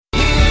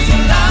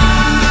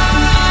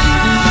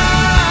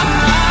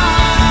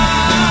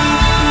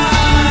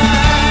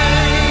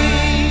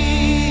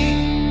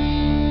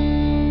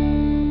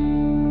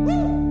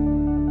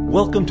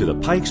Welcome to the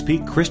Pikes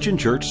Peak Christian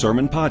Church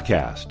Sermon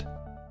Podcast.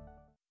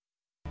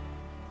 Well,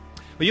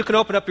 you can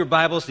open up your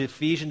Bibles to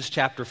Ephesians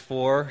chapter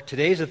 4.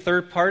 Today's the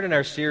third part in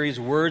our series,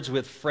 Words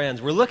with Friends.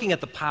 We're looking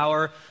at the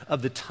power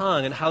of the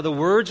tongue and how the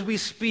words we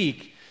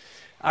speak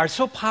are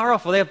so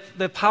powerful. They have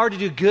the power to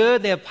do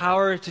good. They have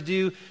power to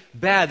do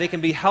bad. They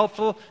can be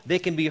helpful. They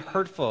can be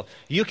hurtful.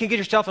 You can get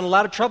yourself in a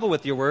lot of trouble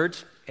with your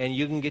words, and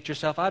you can get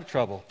yourself out of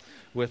trouble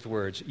with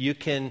words. You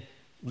can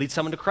lead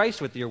someone to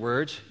Christ with your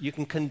words. You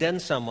can condemn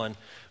someone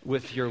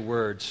with your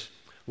words.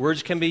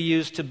 Words can be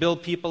used to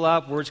build people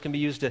up. Words can be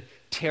used to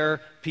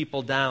tear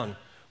people down.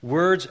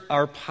 Words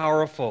are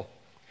powerful.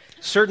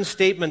 Certain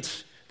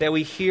statements that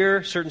we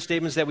hear, certain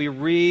statements that we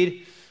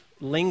read,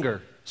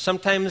 linger.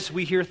 Sometimes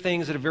we hear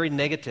things that are very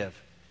negative.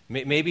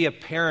 Maybe a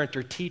parent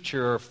or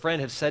teacher or a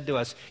friend have said to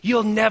us,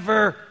 "You'll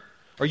never,"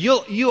 or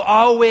you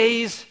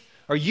always,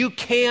 or "you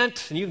can't,"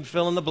 and you can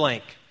fill in the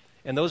blank.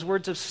 And those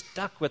words have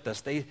stuck with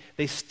us. They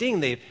sting.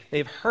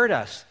 They've hurt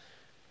us.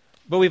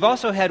 But we've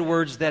also had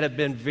words that have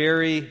been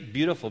very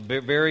beautiful,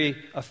 very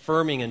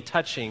affirming and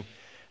touching,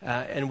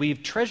 and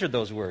we've treasured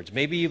those words.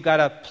 Maybe you've got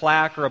a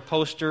plaque or a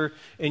poster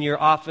in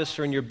your office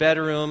or in your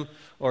bedroom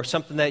or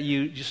something that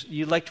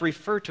you like to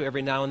refer to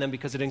every now and then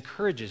because it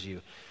encourages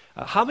you.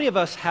 How many of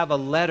us have a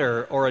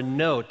letter or a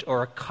note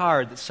or a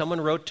card that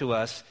someone wrote to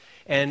us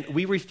and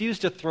we refuse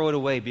to throw it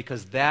away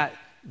because that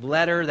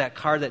letter, that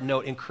card, that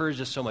note encouraged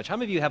us so much? How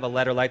many of you have a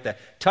letter like that,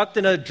 tucked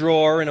in a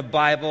drawer in a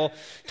Bible,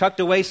 tucked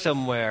away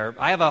somewhere?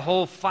 I have a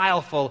whole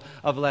file full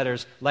of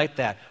letters like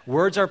that.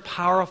 Words are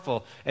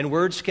powerful, and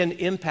words can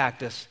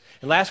impact us.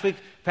 And last week,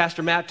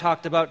 Pastor Matt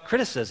talked about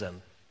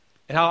criticism,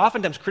 and how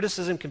oftentimes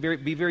criticism can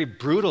be very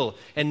brutal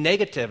and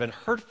negative and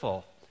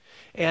hurtful.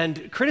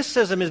 And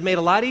criticism is made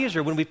a lot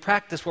easier when we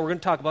practice what we're going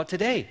to talk about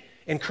today,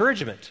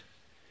 encouragement.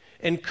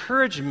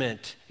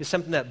 Encouragement is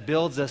something that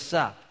builds us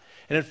up.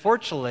 And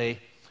unfortunately,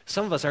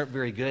 some of us aren't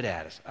very good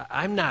at it.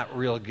 I'm not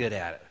real good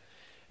at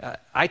it.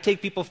 I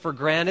take people for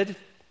granted.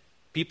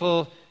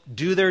 People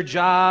do their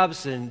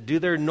jobs and do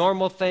their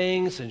normal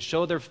things and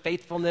show their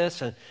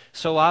faithfulness, and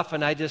so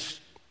often I just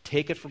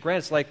take it for granted.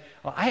 It's like,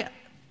 well,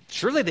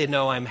 surely they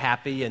know I'm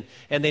happy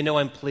and they know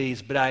I'm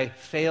pleased, but I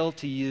fail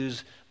to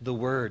use the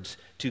words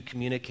to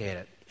communicate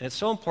it. And it's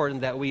so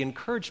important that we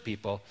encourage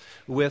people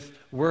with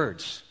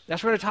words.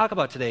 That's what we're going to talk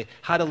about today,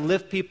 how to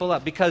lift people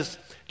up. Because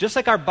just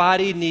like our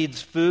body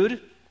needs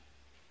food,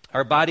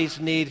 our bodies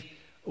need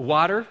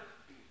water,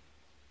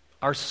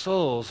 our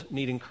souls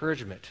need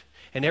encouragement.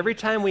 And every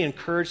time we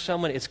encourage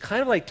someone, it's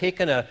kind of like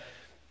taking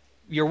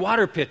your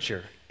water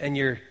pitcher and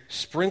you're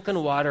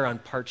sprinkling water on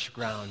parched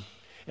ground,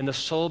 and the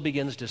soul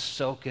begins to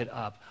soak it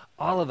up.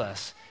 All of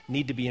us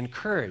need to be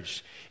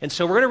encouraged. And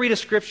so we're going to read a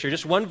scripture,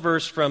 just one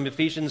verse from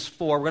Ephesians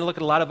 4. We're going to look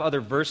at a lot of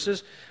other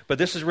verses, but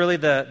this is really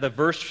the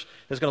verse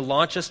that's going to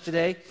launch us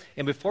today.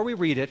 And before we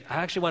read it, I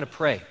actually want to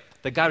pray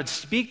that God would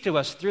speak to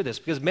us through this,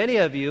 because many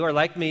of you are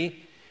like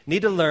me,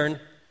 need to learn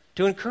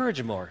to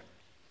encourage more.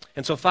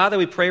 And so, Father,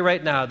 we pray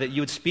right now that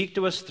you would speak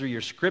to us through your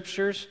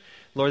scriptures,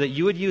 Lord, that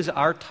you would use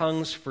our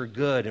tongues for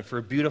good and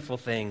for beautiful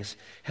things.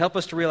 Help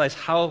us to realize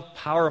how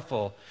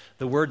powerful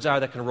the words are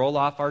that can roll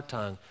off our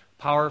tongue.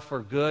 Power for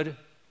good,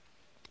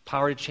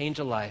 power to change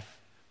a life,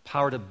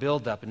 power to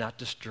build up and not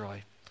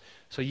destroy.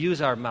 So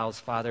use our mouths,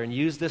 Father, and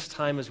use this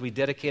time as we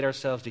dedicate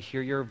ourselves to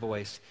hear your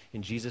voice.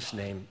 In Jesus'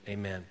 name,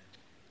 amen.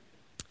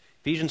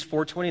 Ephesians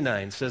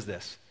 4:29 says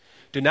this: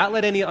 "Do not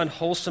let any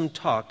unwholesome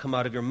talk come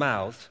out of your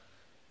mouth,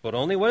 but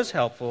only what is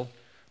helpful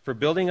for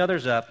building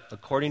others up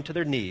according to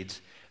their needs,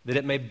 that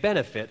it may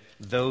benefit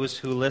those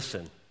who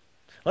listen."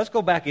 Let's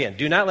go back in.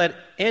 Do not let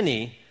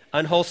any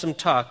unwholesome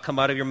talk come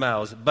out of your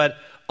mouths, but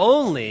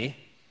only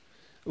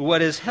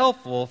what is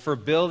helpful for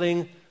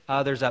building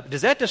others up.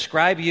 Does that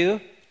describe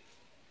you?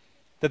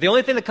 That the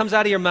only thing that comes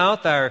out of your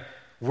mouth are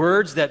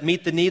words that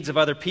meet the needs of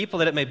other people,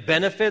 that it may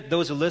benefit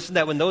those who listen,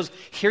 that when those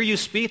hear you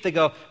speak, they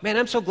go, "Man,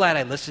 I'm so glad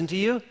I listened to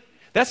you."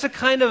 That's the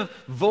kind of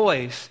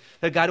voice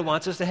that God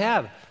wants us to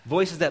have.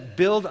 Voices that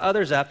build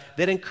others up,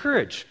 that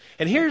encourage.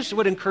 And here's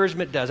what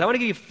encouragement does. I want to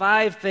give you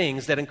 5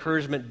 things that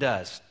encouragement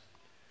does.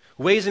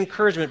 Ways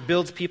encouragement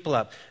builds people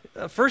up.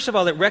 First of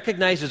all, it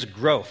recognizes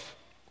growth.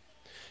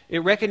 It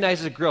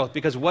recognizes growth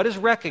because what is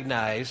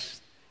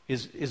recognized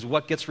is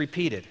what gets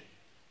repeated.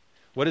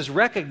 What is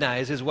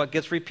recognized is what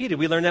gets repeated.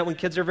 We learn that when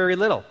kids are very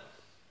little.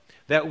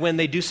 That when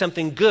they do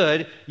something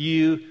good,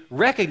 you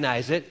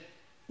recognize it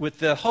with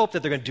the hope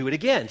that they're going to do it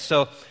again.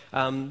 So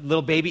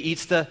little baby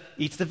eats the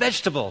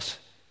vegetables.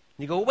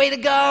 You go, "Way to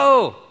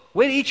go!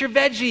 Way to eat your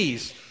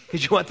veggies."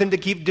 Because you want them to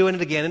keep doing it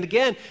again and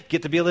again.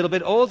 Get to be a little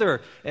bit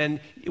older. And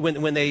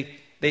when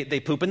they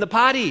poop in the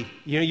potty,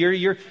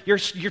 you're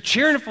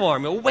cheering for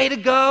them. "Way to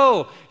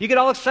go!" You get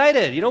all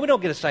excited. We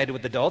don't get excited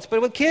with adults, but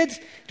with kids,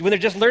 when they're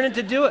just learning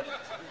to do it.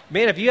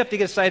 Man, if you have to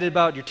get excited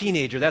about your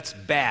teenager, that's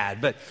bad.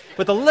 But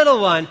with the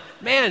little one,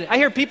 man, I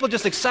hear people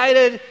just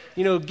excited,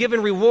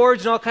 giving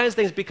rewards and all kinds of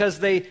things because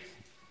they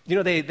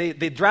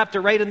dropped it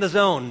right in the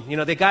zone.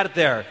 They got it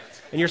there.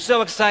 And you're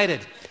so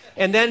excited.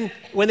 And then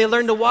when they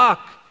learn to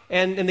walk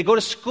and they go to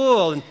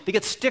school and they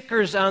get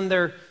stickers on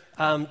their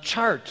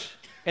chart,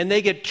 and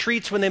they get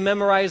treats when they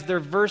memorize their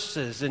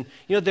verses. And,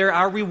 there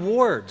are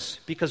rewards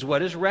because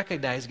what is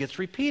recognized gets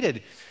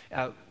repeated.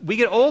 We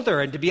get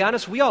older, and to be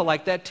honest, we all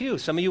like that too.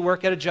 Some of you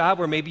work at a job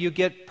where maybe you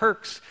get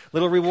perks,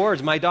 little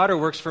rewards. My daughter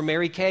works for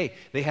Mary Kay.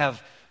 They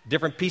have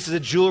different pieces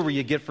of jewelry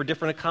you get for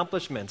different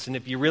accomplishments. And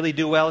if you really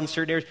do well in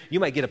certain areas, you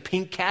might get a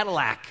pink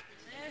Cadillac,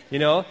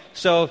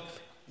 So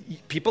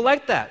people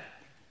like that.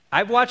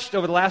 I've watched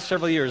over the last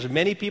several years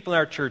many people in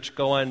our church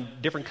go on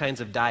different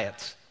kinds of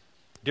diets,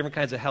 different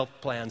kinds of health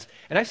plans.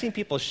 And I've seen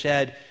people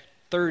shed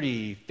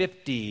 30,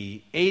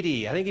 50,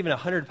 80, I think even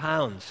 100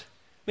 pounds.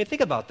 I mean,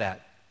 think about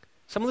that.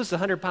 Someone loses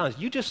 100 pounds.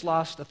 You just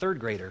lost a third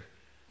grader,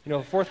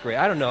 a fourth grader.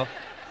 I don't know.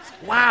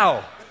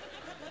 Wow.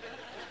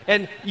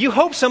 And you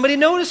hope somebody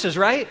notices,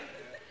 right?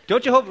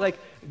 Don't you hope,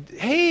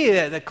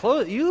 hey, the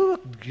clothes, you're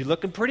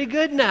looking pretty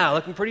good now,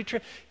 looking pretty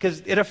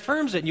because it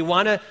affirms it, and you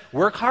want to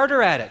work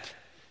harder at it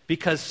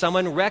because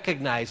someone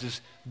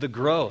recognizes the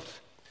growth.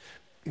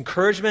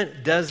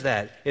 Encouragement does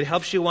that. It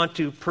helps you want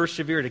to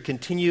persevere, to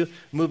continue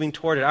moving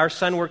toward it. Our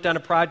son worked on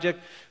a project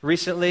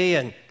recently,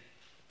 and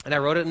I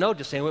wrote a note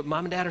just saying,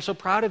 Mom and Dad are so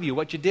proud of you,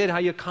 what you did, how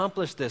you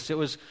accomplished this. It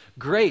was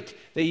great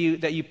that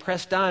you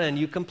pressed on and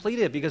you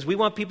completed it because we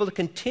want people to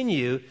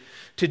continue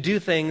to do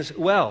things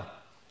well.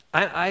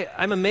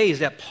 I'm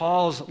amazed at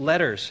Paul's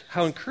letters,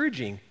 how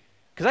encouraging.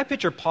 Because I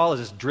picture Paul as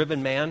this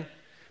driven man,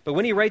 but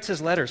when he writes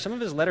his letters, some of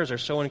his letters are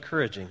so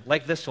encouraging,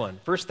 like this one,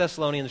 1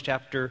 Thessalonians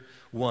chapter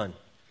 1.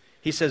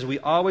 He says, we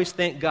always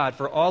thank God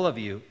for all of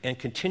you and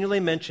continually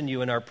mention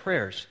you in our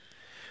prayers.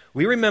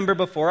 We remember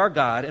before our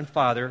God and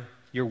Father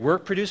your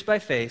work produced by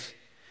faith,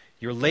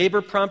 your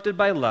labor prompted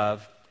by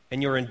love,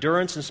 and your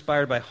endurance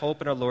inspired by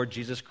hope in our Lord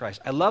Jesus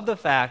Christ. I love the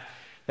fact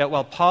that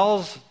while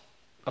Paul's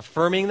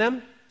affirming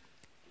them,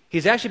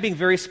 he's actually being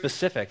very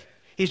specific.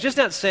 He's just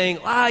not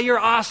saying, you're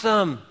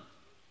awesome.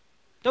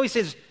 No, he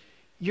says,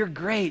 you're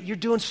great. You're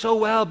doing so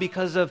well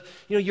because of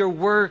your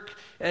work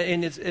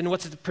and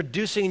what's it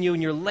producing in you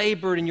and your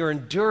labor and your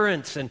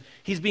endurance. And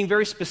he's being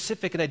very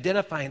specific and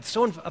identifying. It's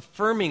so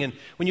affirming. And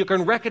when you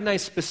can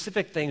recognize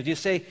specific things, you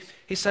say,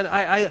 hey, son,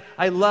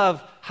 I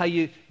love how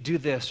you do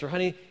this. Or,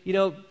 honey,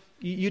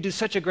 you do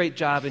such a great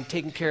job in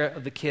taking care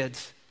of the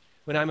kids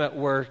when I'm at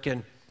work.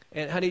 And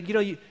honey,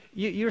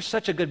 you're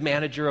such a good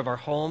manager of our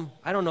home.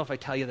 I don't know if I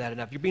tell you that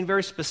enough. You're being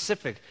very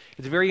specific.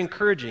 It's very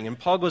encouraging. And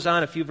Paul goes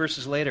on a few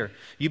verses later.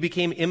 You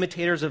became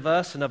imitators of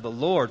us and of the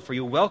Lord, for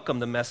you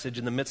welcomed the message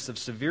in the midst of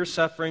severe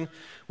suffering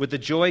with the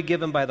joy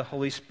given by the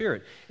Holy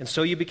Spirit. And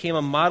so you became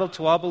a model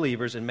to all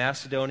believers in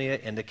Macedonia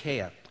and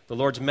Achaia. The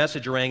Lord's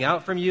message rang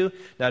out from you,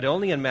 not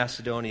only in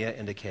Macedonia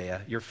and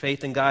Achaia. Your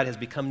faith in God has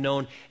become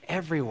known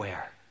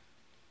everywhere.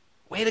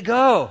 Way to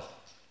go.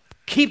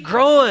 Keep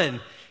growing.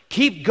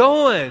 Keep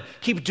going.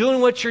 Keep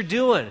doing what you're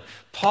doing.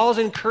 Paul's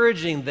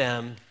encouraging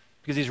them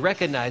because he's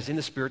recognizing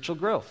the spiritual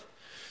growth.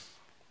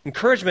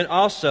 Encouragement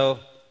also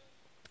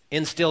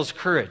instills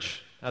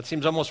courage. Now, it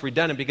seems almost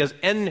redundant because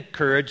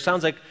encourage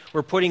sounds like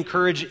we're putting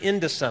courage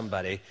into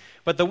somebody.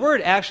 But the word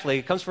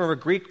actually comes from a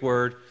Greek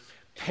word,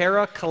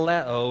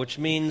 parakaleo, which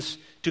means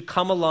to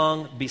come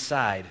along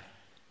beside.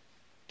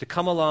 To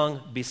come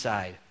along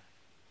beside.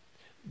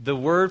 The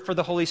word for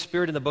the Holy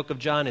Spirit in the book of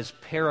John is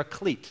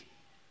paraclete.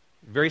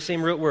 Very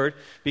same root word,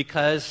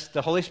 because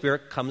the Holy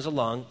Spirit comes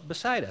along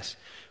beside us.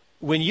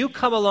 When you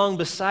come along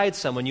beside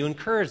someone, you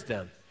encourage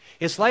them.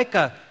 It's like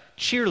a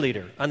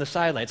cheerleader on the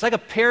sideline. It's like a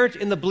parent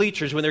in the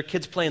bleachers when their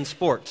kid's playing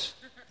sports.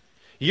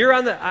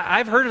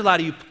 I've heard a lot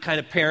of you kind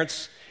of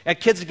parents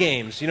at kids'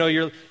 games.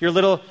 Your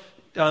little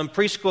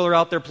preschooler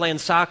out there playing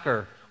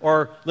soccer,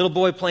 or little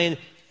boy playing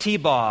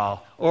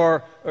t-ball,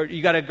 or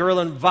you got a girl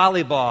in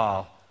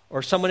volleyball,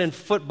 or someone in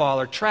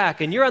football or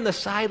track, and you're on the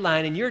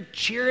sideline and you're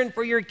cheering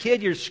for your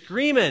kid, you're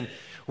screaming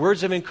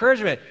words of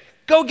encouragement.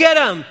 Go get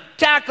him,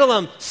 tackle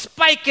him,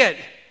 spike it.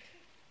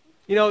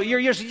 You're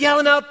just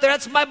yelling out there,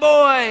 that's my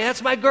boy,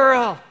 that's my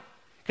girl.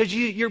 Because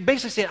you're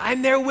basically saying,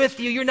 I'm there with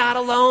you, you're not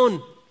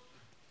alone.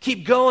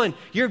 Keep going.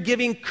 You're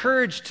giving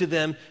courage to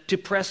them to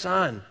press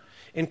on.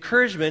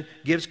 Encouragement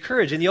gives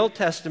courage. In the Old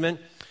Testament,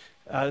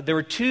 there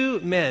were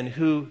two men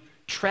who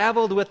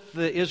traveled with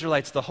the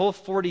Israelites the whole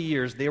 40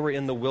 years they were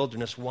in the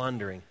wilderness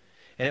wandering.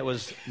 And it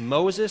was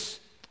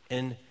Moses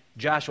and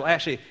Joshua.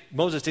 Actually,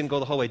 Moses didn't go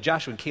the whole way.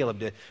 Joshua and Caleb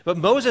did. But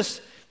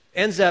Moses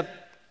ends up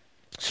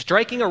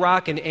striking a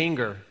rock in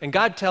anger. And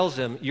God tells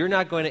him, you're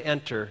not going to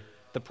enter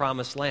the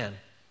promised land.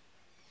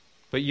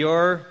 But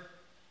your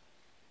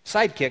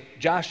sidekick,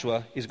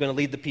 Joshua, is going to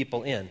lead the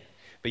people in.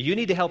 But you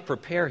need to help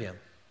prepare him.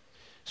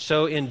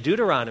 So in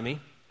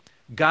Deuteronomy,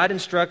 God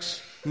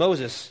instructs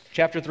Moses,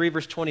 chapter 3,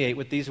 verse 28,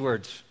 with these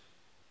words.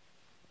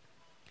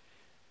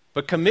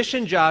 But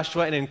commission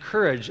Joshua and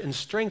encourage and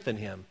strengthen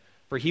him,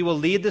 for he will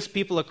lead this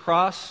people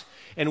across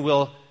and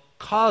will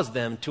cause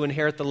them to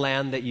inherit the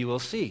land that you will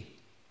see.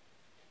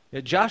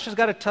 Joshua's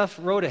got a tough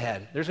road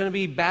ahead. There's going to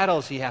be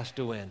battles he has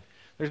to win.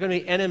 There's going to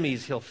be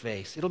enemies he'll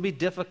face. It'll be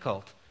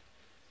difficult.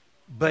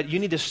 But you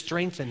need to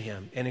strengthen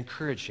him and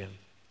encourage him.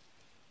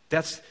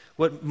 That's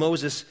what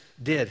Moses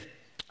did.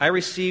 I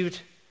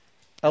received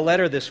a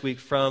letter this week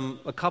from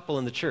a couple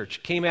in the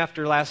church. Came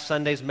after last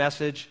Sunday's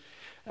message.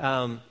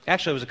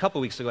 Actually, it was a couple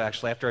weeks ago,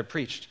 after I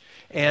preached.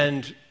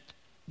 And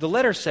the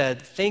letter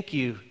said, thank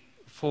you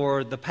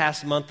for the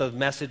past month of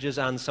messages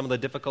on some of the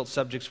difficult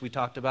subjects we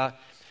talked about.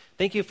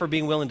 Thank you for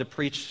being willing to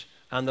preach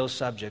on those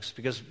subjects,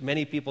 because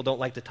many people don't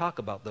like to talk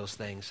about those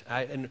things.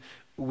 And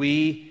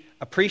we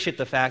appreciate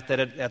the fact that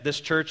at this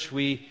church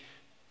we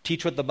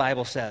teach what the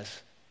Bible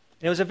says.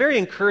 And it was a very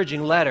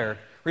encouraging letter,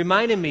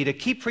 reminding me to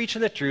keep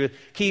preaching the truth,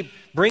 keep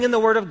bringing the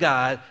Word of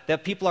God,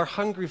 that people are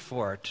hungry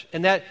for it.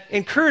 And that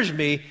encouraged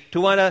me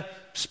to want to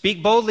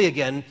speak boldly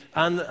again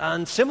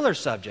on similar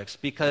subjects,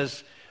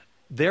 because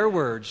their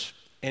words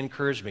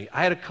encouraged me.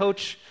 I had a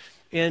coach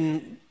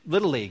in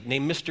Little League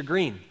named Mr.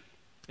 Green.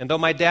 And though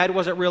my dad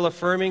wasn't real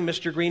affirming,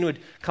 Mr. Green would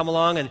come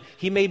along and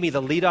he made me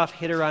the leadoff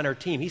hitter on our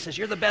team. He says,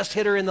 you're the best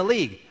hitter in the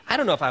league. I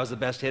don't know if I was the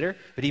best hitter,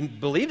 but he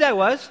believed I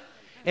was.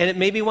 And it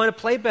made me want to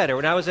play better.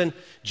 When I was in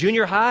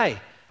junior high,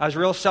 I was a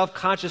real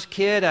self-conscious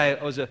kid.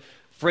 I was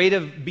afraid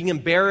of being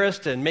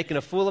embarrassed and making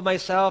a fool of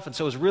myself. And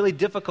so it was really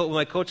difficult when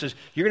my coach says,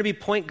 you're going to be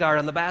point guard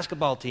on the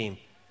basketball team.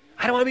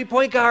 I don't want to be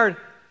point guard.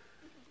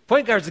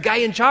 Point guard's the guy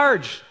in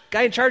charge.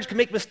 Guy in charge can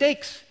make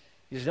mistakes.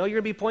 He says, no,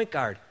 you're going to be point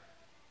guard.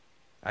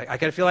 I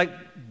kind of feel like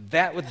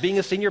that with being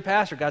a senior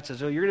pastor. God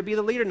says, oh, you're going to be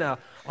the leader now.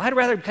 Well, I'd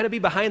rather kind of be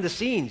behind the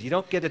scenes. You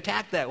don't get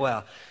attacked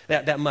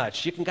that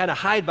much. You can kind of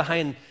hide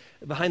behind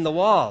the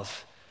walls.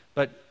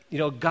 But,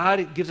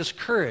 God gives us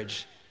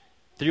courage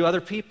through other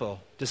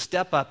people to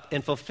step up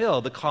and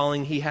fulfill the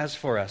calling He has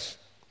for us.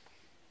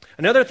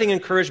 Another thing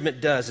encouragement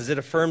does is it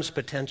affirms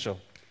potential.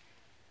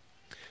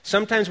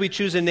 Sometimes we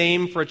choose a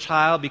name for a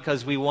child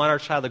because we want our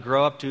child to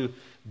grow up to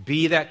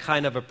be that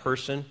kind of a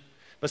person.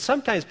 But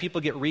sometimes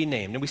people get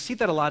renamed, and we see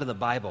that a lot in the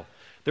Bible.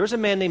 There was a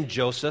man named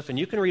Joseph, and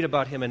you can read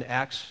about him in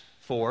Acts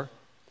 4.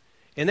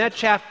 In that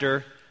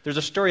chapter, there's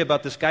a story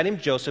about this guy named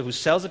Joseph who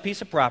sells a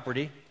piece of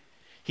property.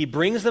 He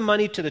brings the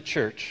money to the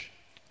church,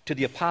 to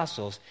the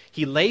apostles.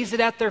 He lays it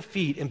at their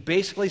feet and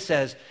basically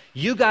says,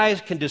 you guys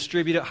can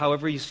distribute it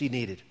however you see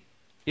needed.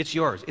 It's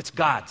yours. It's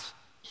God's.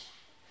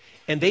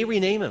 And they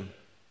rename him.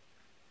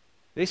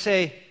 They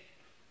say,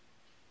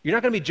 you're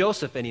not going to be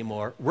Joseph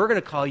anymore. We're going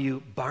to call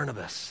you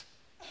Barnabas.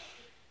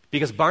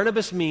 Because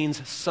Barnabas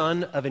means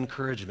son of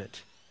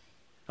encouragement.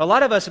 A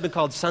lot of us have been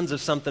called sons of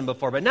something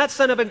before, but not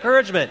son of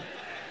encouragement.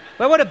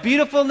 But what a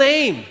beautiful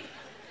name.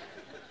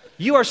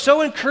 You are so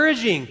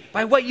encouraging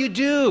by what you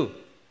do.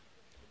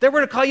 They're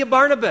going to call you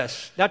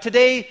Barnabas. Now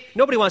today,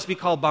 nobody wants to be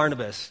called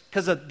Barnabas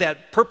because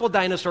that purple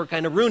dinosaur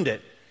kind of ruined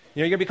it.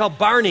 You're going to be called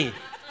Barney.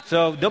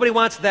 So nobody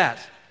wants that.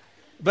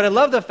 But I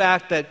love the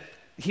fact that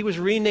he was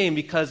renamed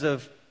because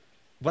of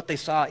what they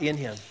saw in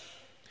him.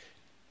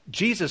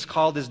 Jesus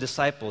called his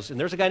disciples, and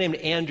there's a guy named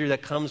Andrew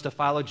that comes to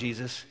follow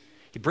Jesus.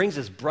 He brings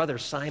his brother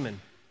Simon.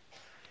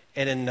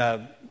 And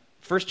in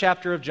first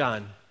chapter of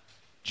John,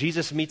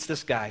 Jesus meets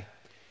this guy.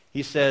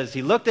 He says,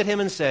 he looked at him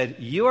and said,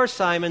 you are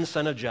Simon,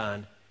 son of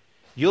John.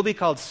 You'll be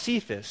called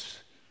Cephas,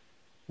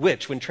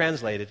 which, when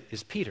translated,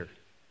 is Peter.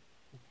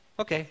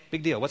 Okay,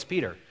 big deal. What's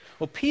Peter?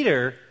 Well,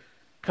 Peter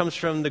comes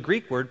from the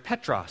Greek word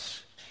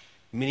Petros,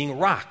 meaning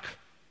rock.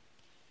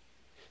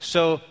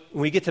 So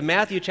when we get to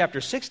Matthew chapter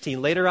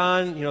 16, later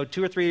on,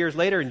 2 or 3 years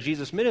later in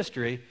Jesus'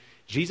 ministry,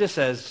 Jesus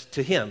says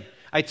to him,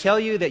 I tell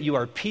you that you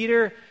are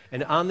Peter,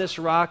 and on this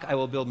rock I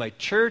will build my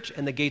church,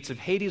 and the gates of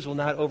Hades will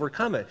not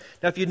overcome it.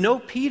 Now, if you know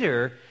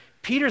Peter,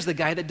 Peter's the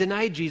guy that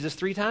denied Jesus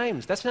 3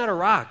 times. That's not a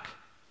rock.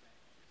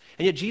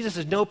 And yet Jesus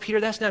says, no, Peter,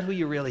 that's not who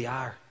you really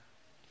are.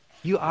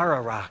 You are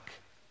a rock.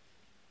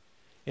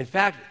 In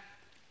fact,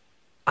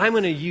 I'm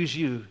going to use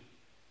you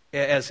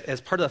as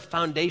part of the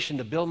foundation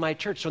to build my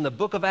church. So in the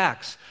book of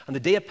Acts, on the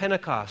day of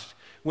Pentecost,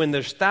 when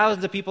there's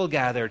thousands of people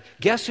gathered,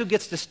 guess who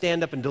gets to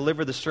stand up and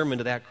deliver the sermon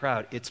to that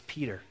crowd? It's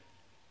Peter.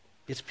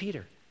 It's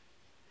Peter.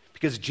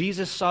 Because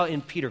Jesus saw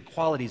in Peter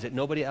qualities that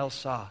nobody else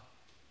saw.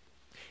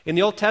 In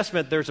the Old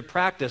Testament, there's a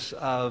practice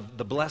of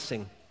the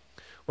blessing,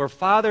 where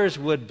fathers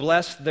would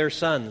bless their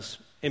sons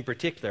in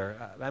particular.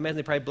 I imagine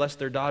they probably blessed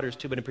their daughters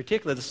too, but in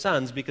particular the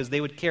sons, because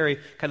they would carry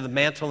kind of the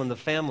mantle in the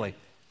family.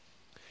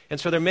 And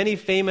so there are many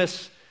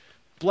famous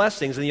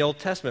blessings in the Old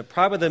Testament.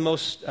 Probably the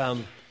most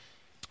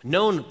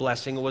known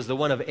blessing was the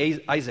one of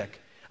Isaac.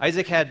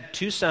 Isaac had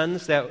 2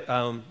 sons that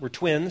were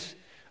twins,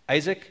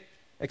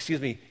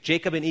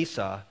 Jacob and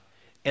Esau.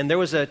 And there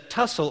was a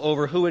tussle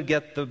over who would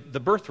get the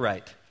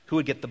birthright, who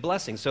would get the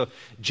blessing. So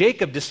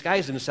Jacob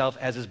disguised himself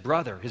as his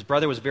brother. His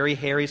brother was very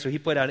hairy, so he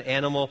put on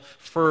animal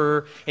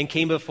fur and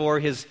came before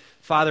his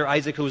father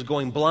Isaac, who was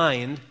going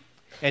blind.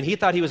 And he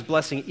thought he was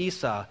blessing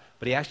Esau,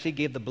 but he actually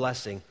gave the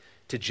blessing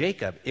to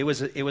Jacob. It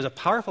was a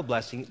powerful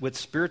blessing with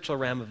spiritual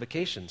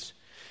ramifications.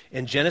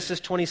 In Genesis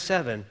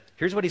 27,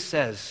 here's what he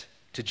says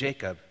to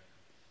Jacob.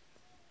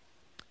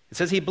 It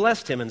says, he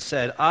blessed him and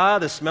said,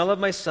 the smell of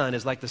my son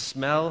is like the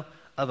smell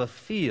of a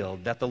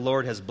field that the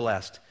Lord has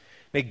blessed.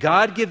 May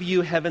God give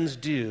you heaven's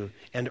dew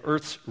and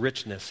earth's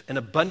richness, an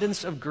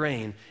abundance of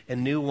grain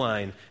and new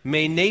wine.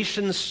 May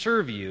nations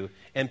serve you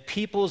and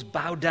peoples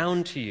bow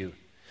down to you.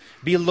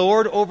 Be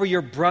Lord over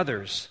your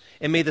brothers,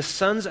 And may the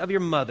sons of your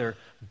mother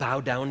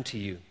bow down to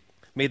you.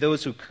 May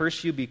those who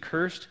curse you be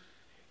cursed,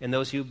 and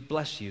those who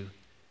bless you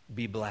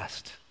be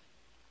blessed.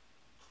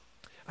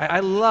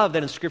 I love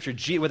that in Scripture,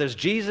 whether it's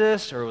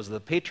Jesus or it was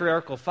the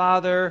patriarchal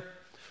father,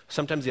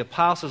 sometimes the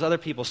apostles, other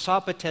people saw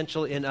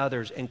potential in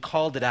others and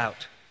called it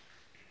out.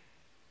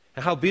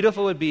 And how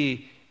beautiful it would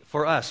be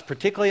for us,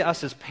 particularly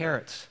us as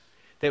parents,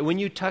 that when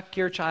you tuck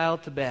your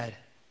child to bed,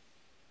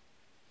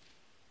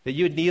 that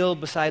you would kneel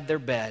beside their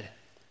bed,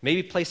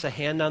 maybe place a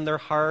hand on their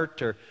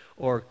heart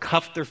or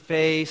cuff their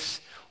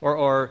face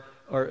or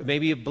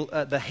maybe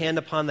the hand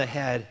upon the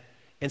head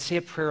and say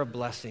a prayer of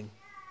blessing.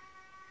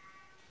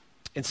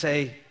 And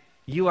say,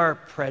 you are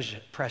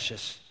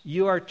precious.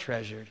 You are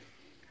treasured.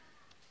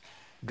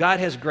 God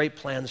has great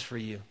plans for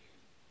you.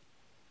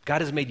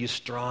 God has made you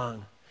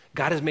strong.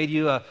 God has made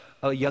you a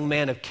young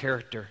man of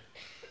character.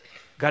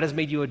 God has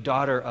made you a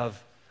daughter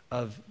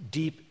of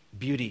deep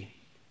beauty.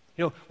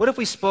 You know, what if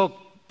we spoke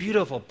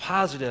beautiful,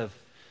 positive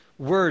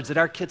words that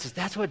our kids says,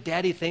 that's what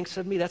daddy thinks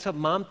of me. That's what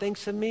mom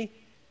thinks of me.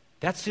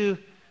 That's who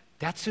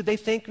they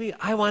think of me.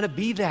 I want to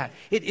be that.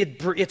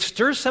 It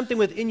stirs something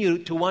within you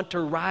to want to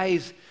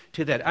rise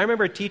to that. I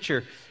remember a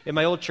teacher in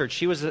my old church.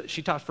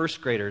 She taught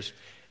first graders.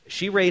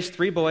 She raised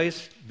 3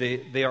 boys.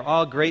 They are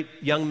all great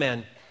young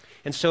men.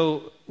 And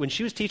so when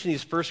she was teaching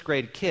these first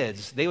grade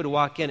kids, they would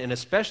walk in, and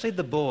especially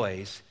the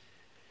boys,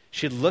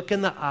 she'd look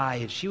in the eye,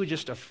 and she would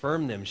just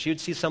affirm them. She would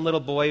see some little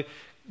boy,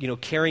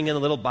 carrying in a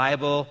little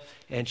Bible,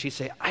 and she'd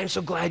say, I'm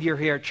so glad you're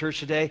here at church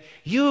today.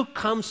 You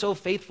come so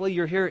faithfully.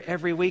 You're here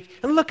every week.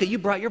 And look, you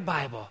brought your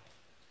Bible.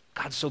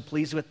 God's so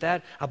pleased with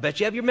that. I'll bet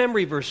you have your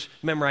memory verse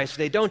memorized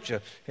today, don't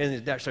you?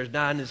 And that starts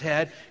nodding his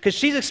head. Because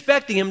she's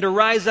expecting him to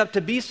rise up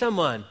to be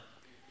someone.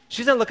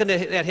 She's not looking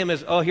at him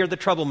as, here are the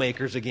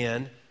troublemakers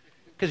again.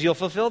 Because you'll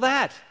fulfill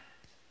that.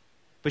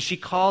 But she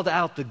called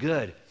out the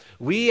good.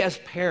 We as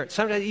parents,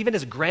 sometimes even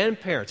as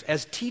grandparents,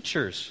 as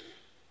teachers,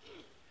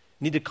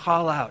 need to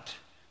call out.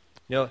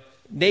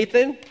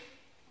 Nathan,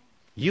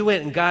 you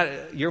went and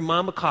got your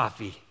mom a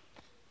coffee.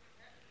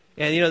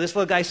 And, this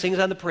little guy sings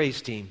on the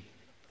praise team.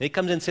 And he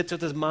comes in and sits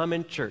with his mom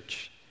in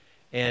church.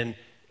 And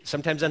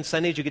sometimes on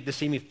Sundays you get to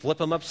see me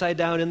flip him upside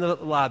down in the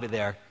lobby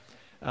there.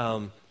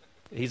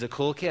 He's a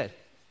cool kid.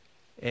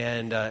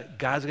 And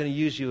God's going to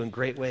use you in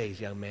great ways,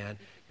 young man,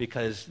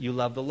 because you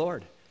love the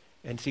Lord.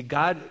 And see,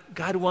 God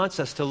wants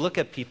us to look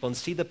at people and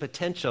see the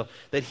potential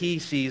that he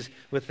sees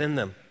within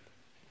them.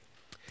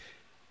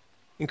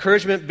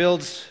 Encouragement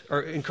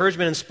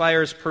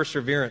inspires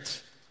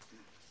perseverance.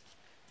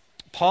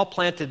 Paul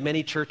planted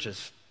many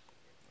churches.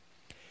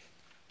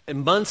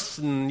 And months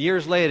and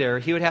years later,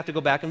 he would have to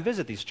go back and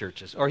visit these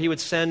churches. Or he would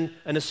send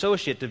an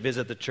associate to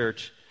visit the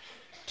church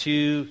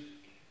to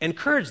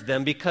encourage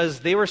them because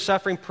they were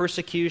suffering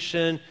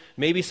persecution.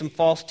 Maybe some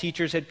false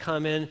teachers had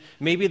come in.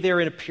 Maybe they were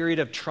in a period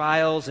of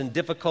trials and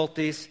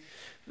difficulties.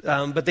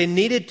 But they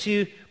needed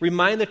to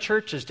remind the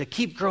churches to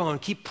keep growing,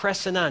 keep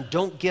pressing on,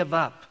 don't give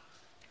up.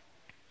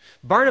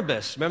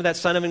 Barnabas, remember that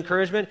son of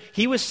encouragement?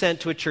 He was sent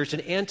to a church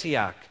in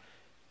Antioch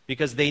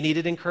because they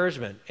needed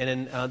encouragement. And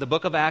in the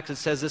book of Acts, it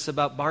says this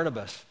about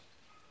Barnabas.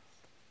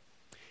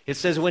 It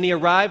says, when he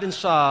arrived and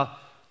saw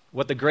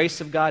what the grace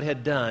of God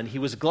had done, he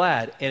was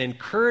glad and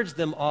encouraged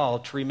them all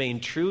to remain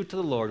true to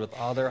the Lord with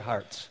all their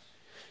hearts.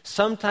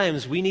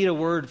 Sometimes we need a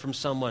word from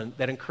someone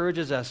that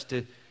encourages us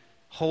to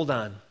hold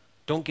on,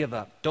 don't give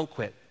up, don't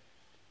quit.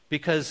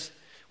 Because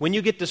when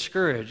you get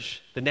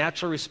discouraged, the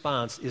natural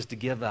response is to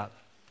give up,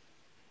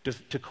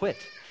 to quit.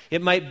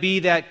 It might be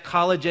that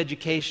college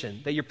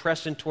education that you're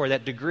pressing toward,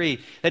 that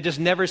degree that just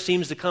never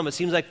seems to come. It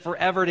seems like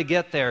forever to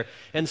get there.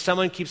 And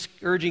someone keeps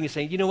urging you,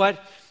 saying, you know what?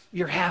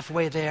 You're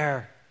halfway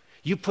there.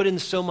 You put in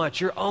so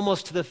much. You're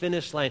almost to the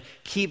finish line.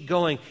 Keep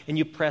going, and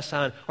you press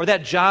on. Or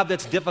that job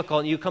that's difficult,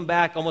 and you come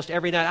back almost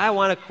every night. I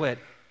want to quit.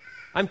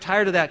 I'm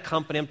tired of that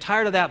company. I'm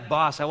tired of that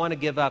boss. I want to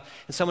give up.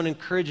 And someone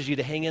encourages you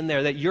to hang in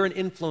there, that you're an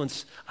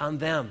influence on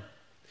them.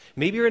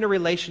 Maybe you're in a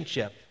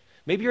relationship.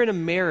 Maybe you're in a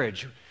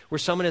marriage where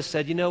someone has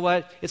said, you know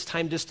what, it's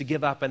time just to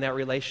give up on that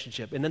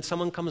relationship. And then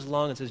someone comes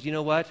along and says, you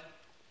know what,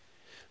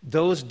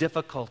 those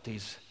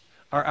difficulties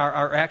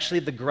are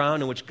actually the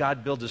ground in which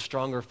God builds a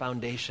stronger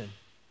foundation.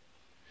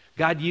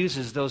 God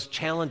uses those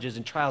challenges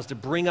and trials to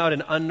bring out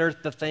and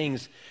unearth the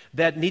things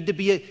that need to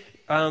be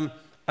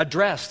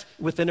addressed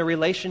within a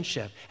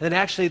relationship. And then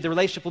actually the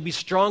relationship will be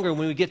stronger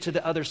when we get to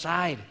the other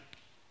side.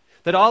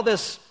 That all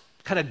this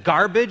kind of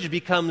garbage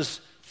becomes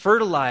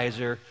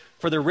fertilizer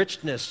for the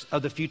richness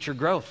of the future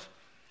growth.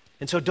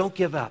 And so don't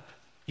give up.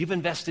 You've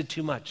invested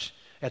too much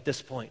at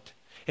this point.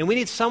 And we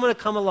need someone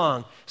to come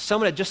along,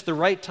 someone at just the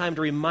right time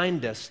to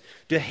remind us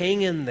to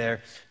hang in there,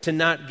 to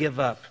not give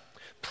up.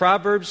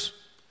 Proverbs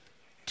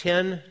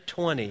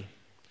 10:20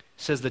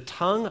 says, the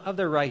tongue of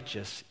the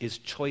righteous is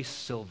choice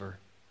silver.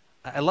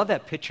 I love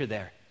that picture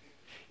there.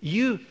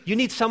 You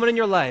need someone in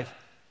your life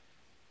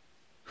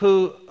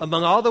who,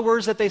 among all the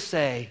words that they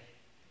say,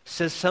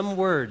 says some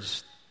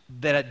words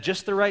that at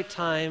just the right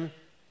time,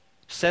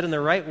 said in the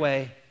right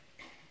way,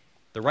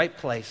 the right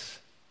place,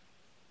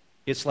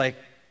 it's like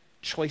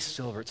choice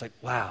silver. It's like,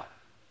 wow,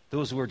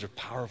 Those words are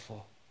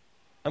powerful.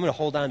 I'm going to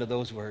hold on to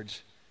those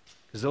words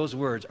because those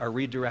words are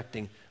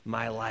redirecting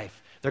my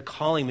life. They're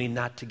calling me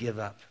not to give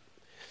up.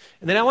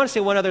 And then I want to say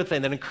one other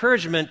thing, that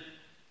encouragement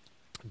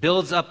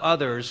builds up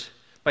others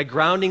by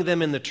grounding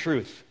them in the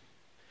truth.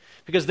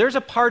 Because there's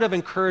a part of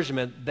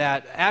encouragement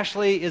that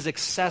actually is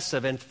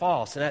excessive and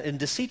false and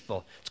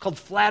deceitful. It's called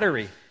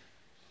flattery.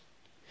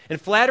 And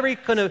flattery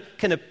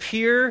can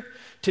appear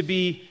to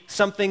be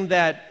something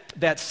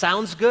that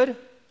sounds good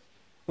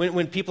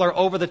when people are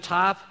over the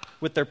top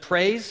with their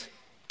praise.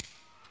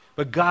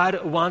 But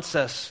God wants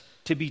us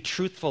to be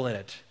truthful in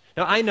it.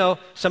 Now, I know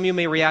some of you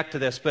may react to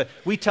this, but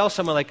we tell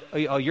someone like,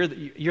 oh,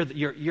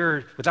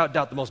 you're without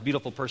doubt the most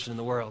beautiful person in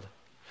the world.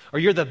 Or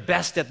you're the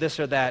best at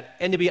this or that.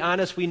 And to be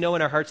honest, we know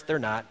in our hearts they're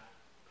not.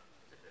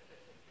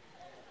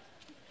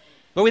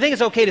 But we think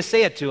it's okay to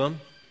say it to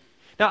them.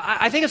 Now,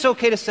 I think it's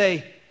okay to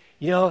say,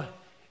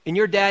 in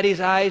your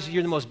daddy's eyes,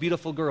 you're the most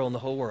beautiful girl in the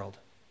whole world.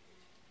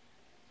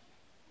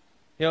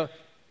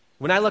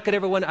 When I look at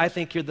everyone, I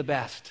think you're the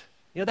best.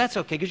 That's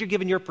okay because you're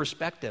giving your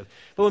perspective.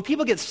 But when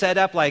people get set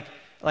up like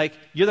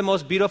you're the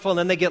most beautiful and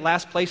then they get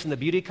last place in the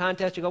beauty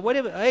contest, you go,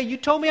 hey, you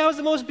told me I was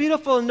the most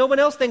beautiful and no one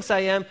else thinks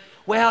I am.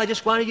 Well, I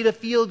just wanted you to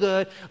feel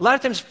good. A lot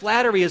of times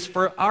flattery is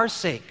for our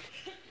sake.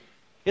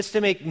 It's to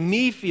make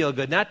me feel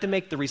good, not to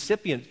make the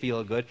recipient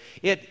feel good.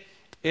 It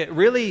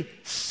really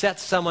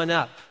sets someone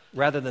up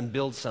rather than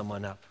build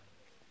someone up.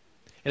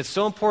 And it's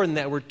so important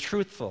that we're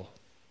truthful.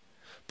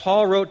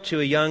 Paul wrote to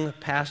a young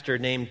pastor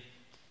named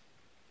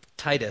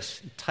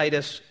Titus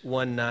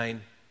 1:9.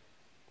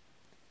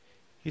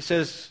 He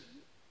says,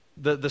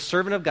 the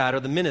servant of God or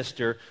the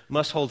minister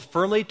must hold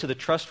firmly to the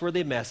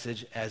trustworthy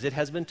message as it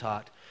has been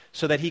taught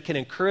so that he can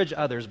encourage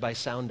others by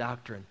sound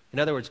doctrine. In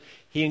other words,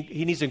 he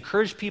needs to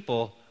encourage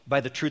people by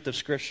the truth of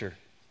Scripture.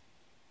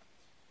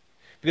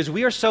 Because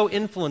we are so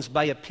influenced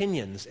by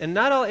opinions, and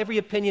not every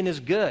opinion is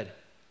good.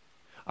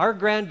 Our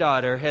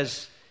granddaughter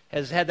has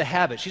had the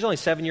habit. She's only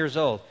 7 years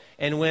old.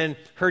 And when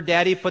her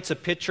daddy puts a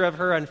picture of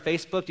her on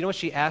Facebook, do you know what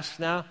she asks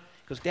now?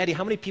 She goes, Daddy,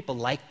 how many people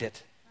liked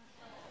it?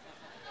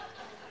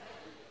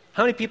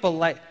 How many people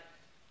like?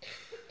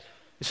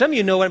 Some of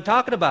you know what I'm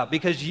talking about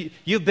because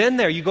you've been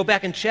there. You go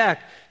back and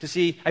check to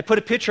see. I put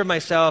a picture of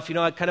myself.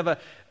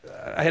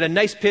 I had a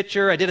nice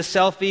picture. I did a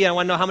selfie. I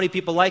want to know how many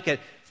people like it.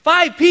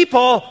 5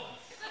 people.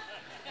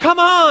 Come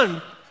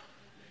on.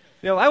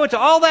 I went to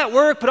all that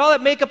work, put all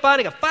that makeup on.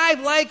 I got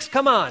 5 likes.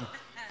 Come on.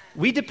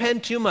 We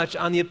depend too much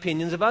on the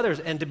opinions of others.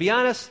 And to be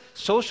honest,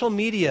 social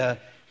media,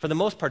 for the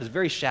most part, is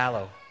very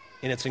shallow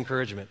in its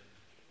encouragement.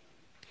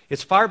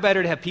 It's far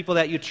better to have people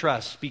that you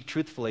trust speak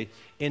truthfully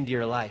into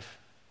your life.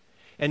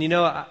 And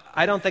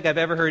I don't think I've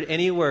ever heard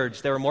any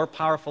words that were more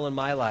powerful in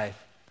my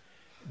life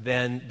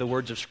than the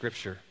words of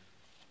Scripture.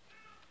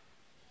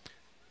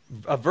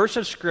 A verse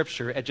of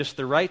Scripture at just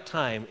the right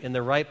time, in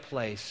the right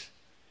place,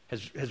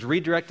 has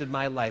redirected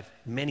my life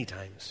many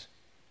times.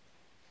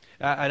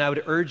 And I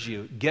would urge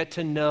you, get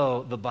to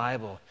know the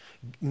Bible.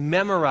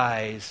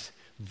 Memorize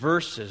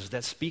verses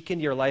that speak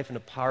into your life in a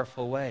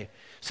powerful way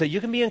so you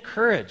can be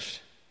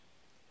encouraged.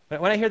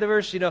 When I hear the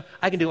verse,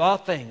 I can do all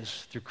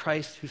things through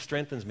Christ who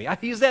strengthens me.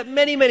 I've used that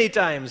many, many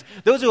times.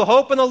 Those who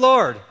hope in the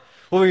Lord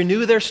will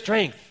renew their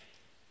strength.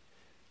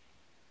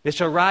 They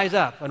shall rise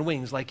up on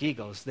wings like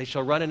eagles. They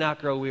shall run and not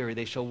grow weary.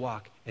 They shall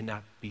walk and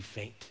not be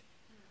faint.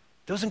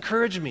 Those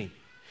encourage me.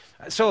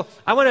 So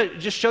I want to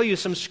just show you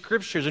some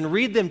scriptures and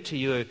read them to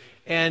you.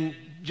 And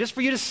just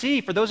for you to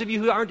see, for those of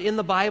you who aren't in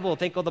the Bible,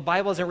 think, the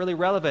Bible isn't really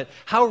relevant,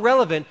 how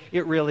relevant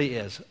it really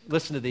is.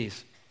 Listen to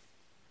these.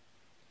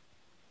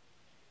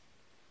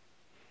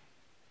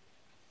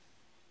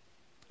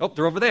 Oh,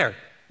 they're over there.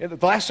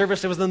 The last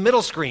service, it was in the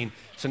middle screen.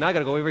 So now I got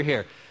to go over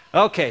here.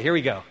 Okay, here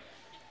we go.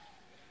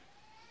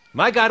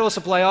 My God will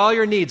supply all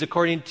your needs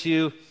according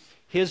to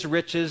his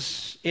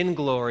riches in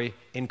glory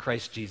in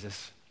Christ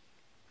Jesus.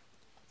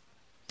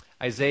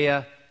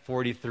 Isaiah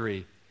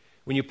 43.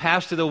 When you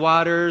pass through the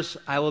waters,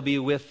 I will be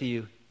with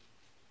you.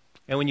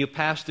 And when you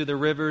pass through the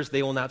rivers,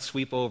 they will not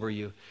sweep over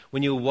you.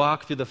 When you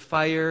walk through the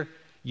fire,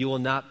 you will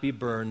not be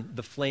burned.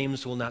 The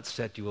flames will not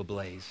set you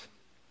ablaze.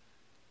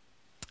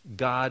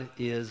 God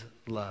is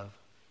love.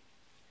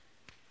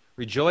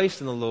 Rejoice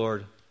in the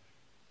Lord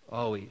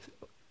always.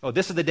 Oh,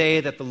 this is the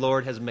day that the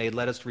Lord has made.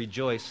 Let us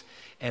rejoice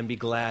and be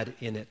glad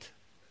in it.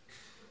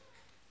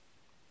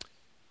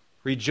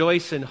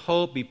 Rejoice in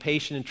hope. Be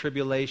patient in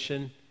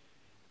tribulation.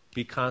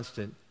 Be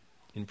constant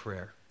in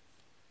prayer.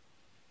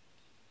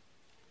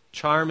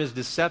 Charm is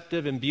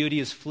deceptive and beauty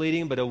is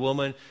fleeting, but a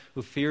woman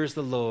who fears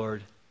the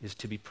Lord is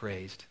to be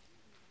praised.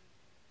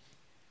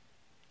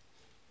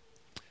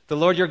 The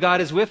Lord your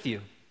God is with you.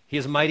 He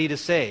is mighty to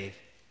save.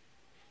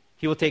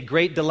 He will take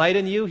great delight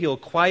in you. He will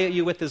quiet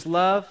you with his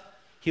love.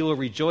 He will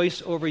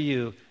rejoice over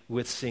you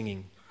with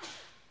singing.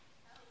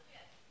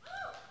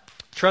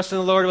 Trust in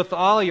the Lord with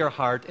all your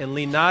heart and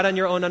lean not on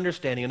your own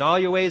understanding. In all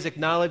your ways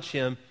acknowledge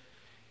him,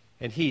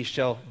 and he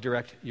shall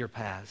direct your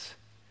paths.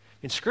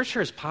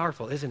 Scripture is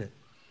powerful, isn't it?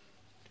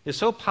 It's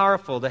so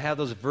powerful to have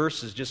those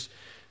verses just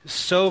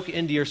soak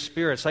into your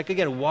spirit. It's like,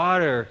 again,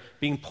 water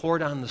being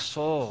poured on the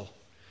soul,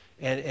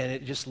 and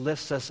it just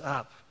lifts us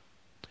up.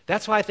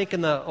 That's why I think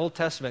in the Old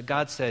Testament,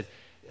 God said,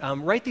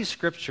 write these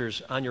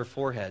scriptures on your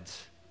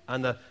foreheads,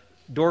 on the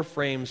door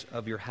frames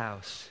of your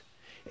house.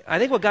 I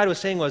think what God was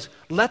saying was,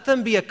 let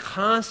them be a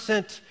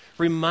constant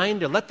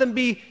reminder. Let them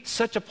be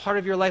such a part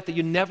of your life that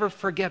you never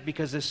forget,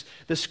 because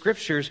the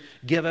scriptures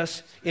give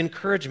us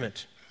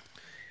encouragement.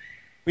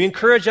 We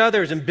encourage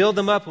others and build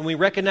them up when we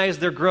recognize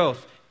their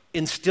growth,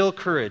 instill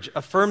courage,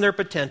 affirm their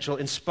potential,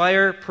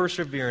 inspire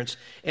perseverance,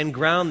 and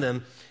ground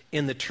them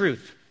in the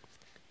truth.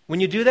 When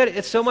you do that,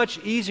 it's so much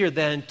easier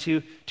then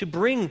to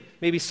bring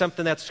maybe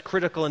something that's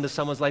critical into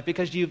someone's life,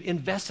 because you've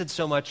invested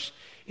so much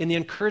in the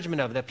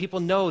encouragement of it, that people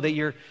know that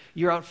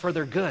you're out for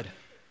their good.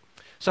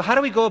 So how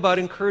do we go about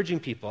encouraging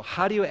people?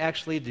 How do you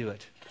actually do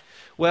it?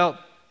 Well,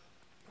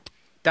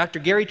 Dr.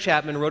 Gary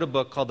Chapman wrote a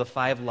book called The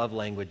 5 Love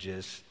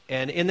Languages.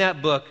 And in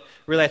that book,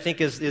 really I think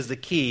is the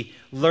key,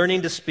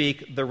 learning to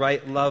speak the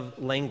right love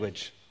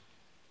language.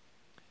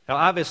 Now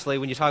obviously,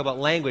 when you talk about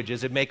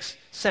languages, it makes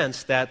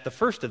sense that the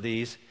first of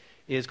these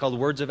is called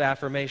words of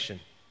affirmation.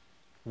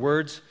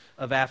 Words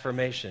of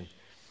affirmation.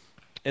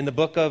 In the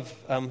book of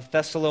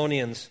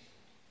Thessalonians,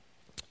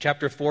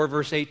 chapter 4,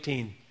 verse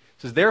 18, it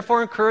says,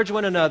 therefore encourage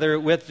one another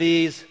with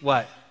these,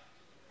 what?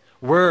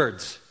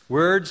 Words.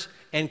 Words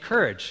and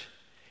courage.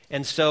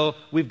 And so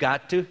we've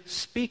got to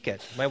speak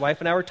it. My wife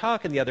and I were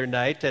talking the other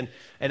night, and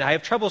I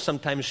have trouble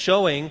sometimes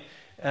showing,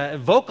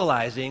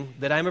 vocalizing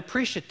that I'm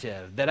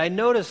appreciative, that I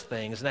notice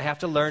things, and I have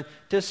to learn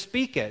to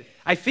speak it.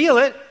 I feel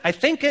it, I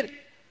think it,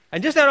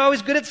 I'm just not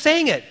always good at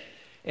saying it.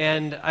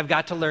 And I've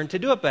got to learn to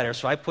do it better.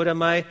 So I put on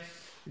my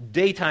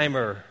day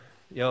timer,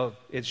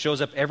 it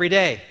shows up every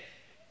day,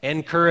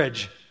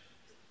 encourage.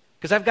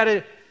 Because I've got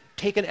to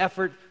take an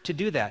effort to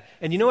do that.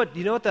 And you know what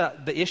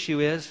the issue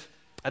is?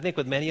 I think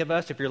with many of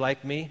us, if you're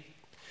like me,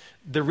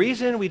 the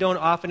reason we don't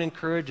often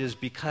encourage is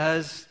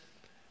because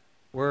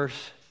we're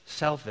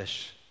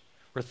selfish.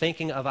 We're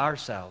thinking of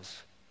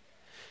ourselves.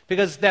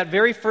 Because that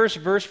very first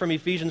verse from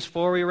Ephesians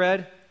 4 we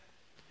read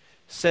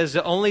says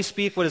to only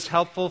speak what is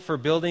helpful for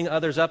building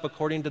others up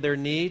according to their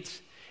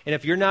needs. And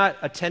if you're not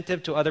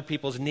attentive to other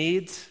people's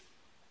needs,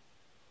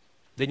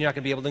 then you're not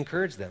going to be able to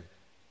encourage them.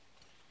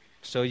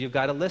 So you've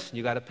got to listen,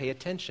 you've got to pay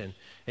attention,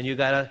 and you've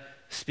got to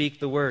speak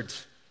the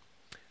words.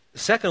 The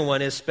second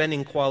one is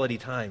spending quality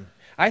time.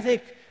 I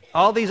think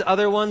all these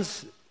other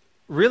ones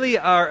really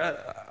are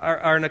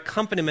an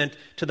accompaniment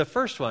to the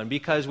first one,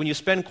 because when you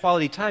spend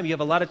quality time, you have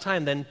a lot of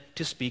time then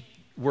to speak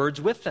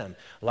words with them.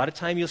 A lot of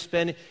time you'll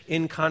spend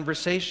in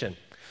conversation.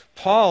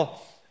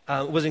 Paul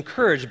was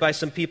encouraged by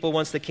some people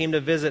once that came to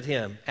visit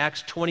him.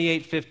 Acts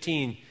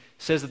 28:15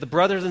 says that the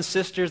brothers and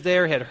sisters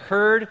there had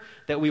heard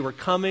that we were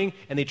coming,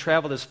 and they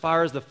traveled as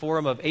far as the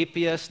Forum of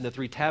Appius and the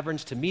 3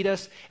 taverns to meet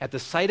us. At the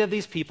sight of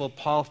these people,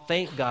 Paul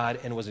thanked God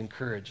and was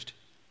encouraged.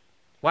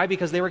 Why?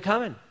 Because they were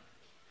coming.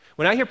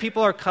 When I hear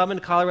people are coming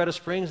to Colorado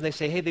Springs and they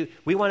say, hey,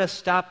 we want to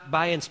stop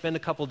by and spend a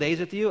couple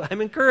days with you,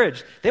 I'm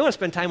encouraged. They want to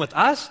spend time with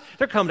us.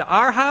 They're coming to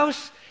our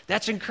house.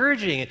 That's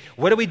encouraging.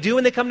 What do we do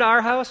when they come to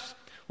our house?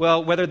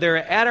 Well, whether they're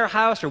at our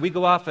house or we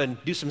go off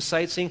and do some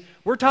sightseeing,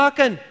 we're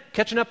talking,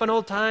 catching up on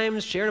old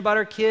times, sharing about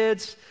our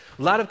kids,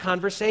 a lot of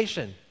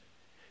conversation.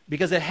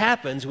 Because it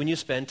happens when you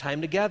spend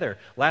time together.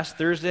 Last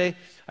Thursday,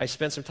 I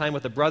spent some time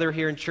with a brother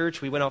here in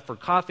church. We went out for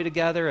coffee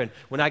together, and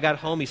when I got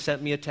home, he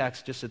sent me a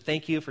text, just said,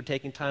 thank you for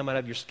taking time out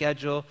of your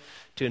schedule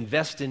to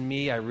invest in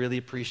me. I really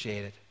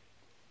appreciate it.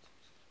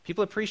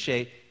 People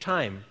appreciate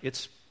time.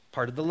 It's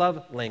part of the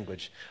love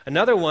language.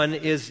 Another one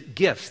is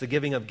gifts, the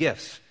giving of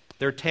gifts.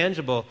 They're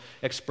tangible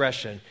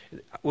expression.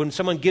 When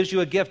someone gives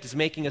you a gift, it's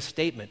making a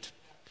statement.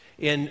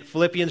 In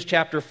Philippians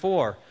chapter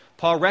 4,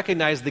 Paul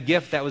recognized the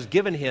gift that was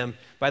given him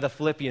by the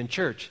Philippian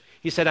church.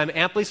 He said, I'm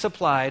amply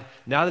supplied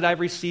now that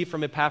I've received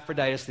from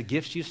Epaphroditus the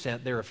gifts you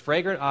sent. They're a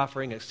fragrant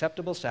offering,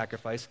 acceptable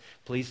sacrifice,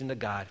 pleasing to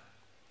God.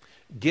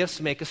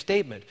 Gifts make a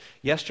statement.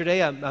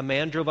 Yesterday, a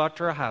man drove out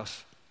to our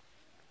house,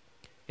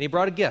 and he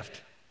brought a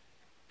gift.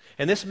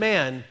 And this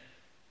man,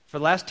 for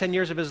the last 10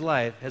 years of his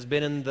life, has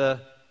been in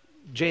the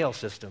jail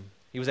system.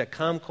 He was at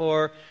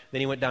ComCorp,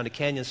 then he went down to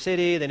Canyon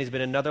City, then he's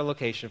been in another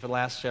location for the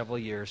last several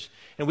years.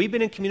 And we've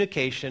been in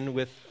communication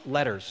with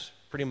letters.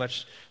 Pretty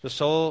much the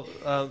sole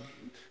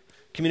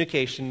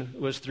communication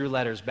was through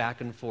letters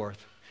back and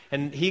forth.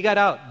 And he got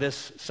out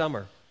this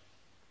summer.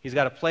 He's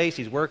got a place,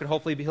 he's working,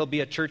 hopefully he'll be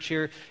at church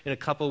here in a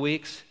couple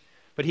weeks.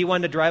 But he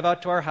wanted to drive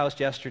out to our house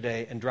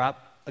yesterday and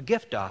drop a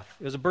gift off.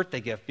 It was a birthday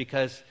gift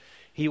because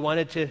he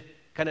wanted to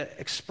kind of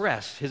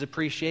express his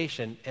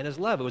appreciation and his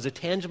love. It was a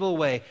tangible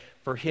way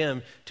for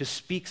him to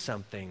speak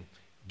something.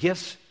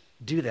 Gifts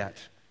do that.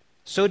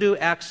 So do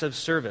acts of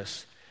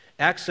service.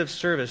 Acts of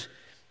service,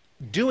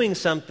 doing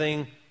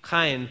something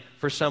kind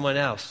for someone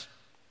else.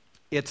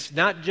 It's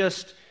not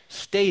just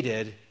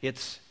stated,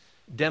 it's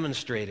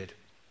demonstrated.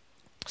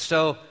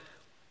 So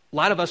a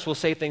lot of us will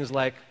say things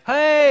like,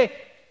 hey,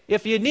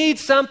 if you need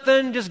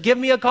something, just give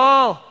me a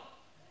call.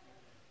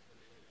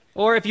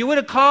 Or if you would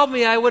have called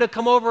me, I would have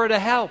come over to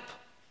help.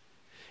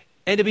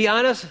 And to be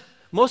honest,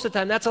 most of the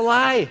time that's a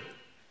lie.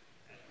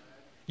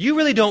 You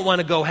really don't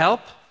want to go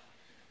help.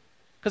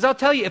 Because I'll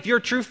tell you, if you're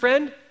a true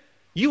friend,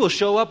 you will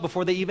show up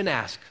before they even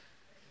ask.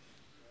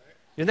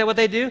 Isn't that what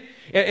they do?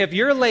 If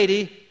you're a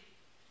lady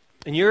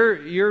and you're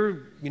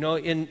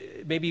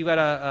maybe you got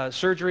a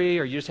surgery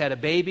or you just had a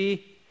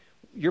baby,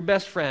 your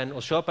best friend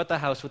will show up at the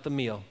house with a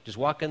meal. Just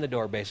walk in the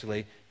door,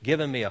 basically, give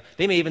them a meal.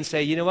 They may even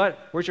say, you know what,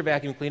 where's your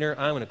vacuum cleaner?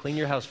 I'm going to clean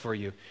your house for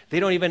you. They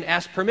don't even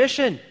ask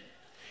permission.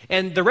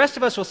 And the rest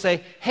of us will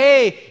say,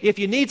 hey, if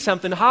you need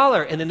something,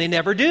 holler. And then they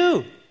never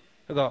do.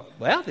 They'll go,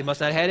 well, they must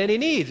not have had any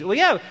needs. Well,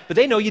 yeah, but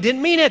they know you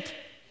didn't mean it.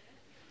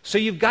 So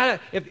you've got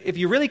to, if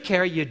you really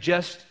care, you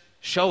just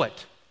show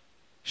it.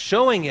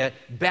 Showing it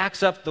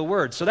backs up the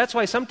words. So that's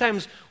why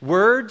sometimes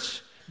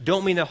words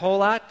don't mean a whole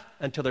lot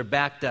until they're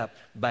backed up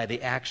by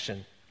the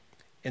action.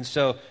 And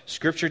so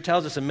Scripture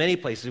tells us in many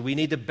places we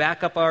need to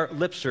back up our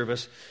lip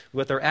service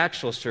with our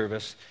actual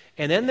service.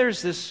 And then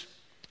there's this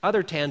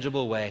other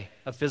tangible way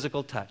of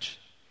physical touch.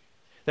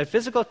 That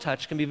physical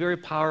touch can be very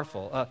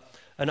powerful.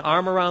 An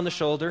arm around the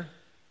shoulder,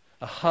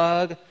 a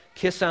hug,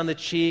 kiss on the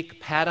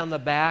cheek, pat on the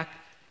back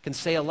can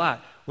say a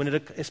lot,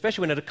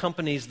 especially when it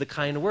accompanies the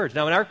kind words.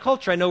 Now, in our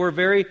culture, I know we're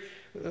very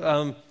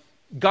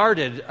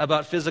guarded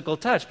about physical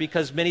touch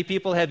because many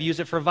people have used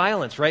it for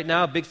violence. Right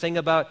now, a big thing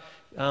about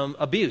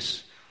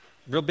abuse,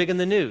 real big in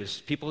the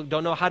news. People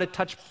don't know how to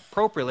touch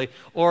appropriately,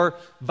 or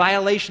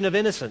violation of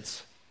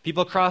innocence.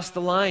 People cross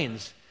the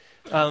lines.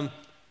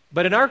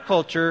 But in our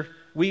culture,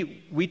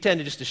 we tend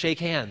to just to shake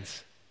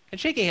hands. And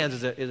shaking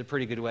hands is a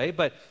pretty good way,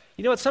 but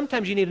you know what?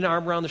 Sometimes you need an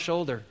arm around the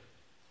shoulder.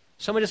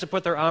 Someone just to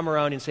put their arm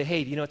around you and say, hey,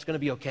 you know, it's going to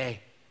be okay.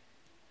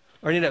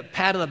 Or you need a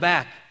pat on the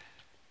back.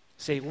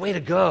 Say, way to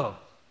go.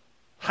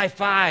 High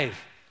five.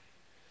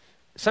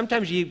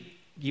 Sometimes you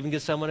even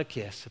give someone a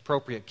kiss,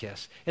 appropriate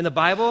kiss. In the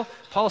Bible,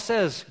 Paul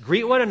says,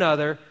 greet one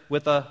another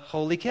with a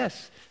holy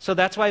kiss. So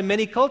that's why in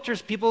many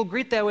cultures, people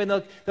greet that way,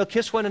 and they'll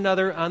kiss one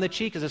another on the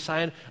cheek as a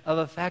sign of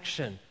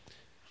affection.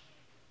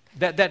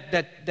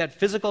 That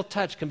physical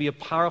touch can be a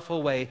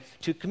powerful way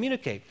to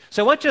communicate.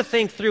 So I want you to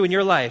think through in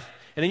your life,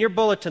 and in your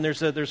bulletin,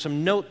 there's a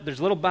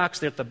little box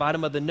there at the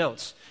bottom of the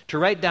notes to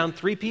write down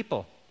 3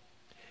 people.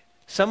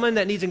 Someone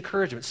that needs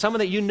encouragement, someone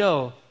that you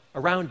know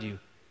around you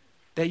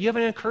that you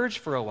haven't encouraged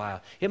for a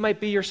while. It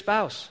might be your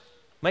spouse,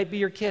 might be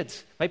your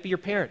kids, might be your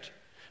parent,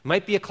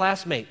 might be a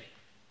classmate,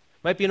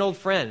 might be an old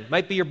friend,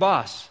 might be your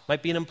boss,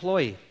 might be an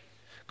employee.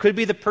 Could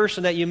be the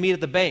person that you meet at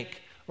the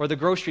bank or the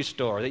grocery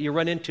store that you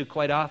run into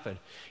quite often.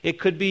 It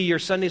could be your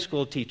Sunday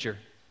school teacher.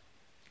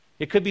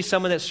 It could be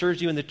someone that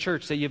serves you in the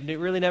church that you've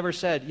really never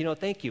said, you know,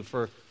 thank you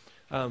for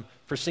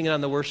singing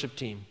on the worship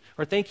team.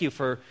 Or thank you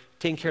for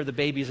taking care of the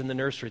babies in the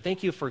nursery.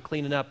 Thank you for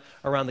cleaning up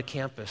around the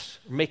campus,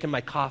 or making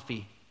my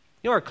coffee.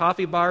 You know, our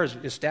coffee bar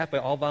is staffed by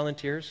all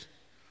volunteers.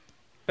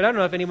 But I don't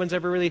know if anyone's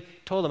ever really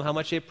told them how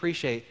much they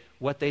appreciate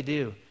what they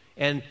do.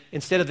 And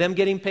instead of them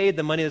getting paid,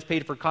 the money that's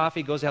paid for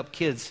coffee goes to help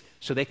kids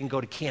so they can go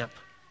to camp.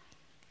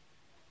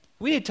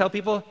 We need to tell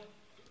people,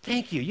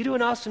 thank you. You do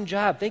an awesome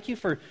job. Thank you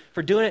for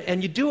doing it.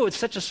 And you do it with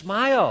such a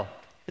smile.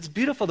 It's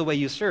beautiful the way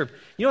you serve.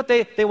 You know what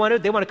they want to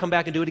do? They want to come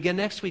back and do it again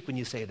next week when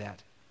you say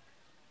that.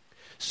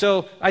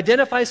 So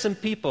identify some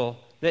people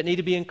that need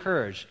to be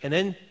encouraged, and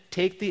then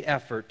take the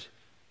effort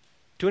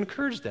to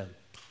encourage them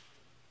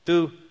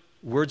through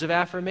words of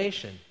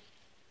affirmation,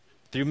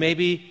 through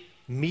maybe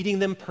meeting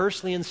them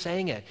personally and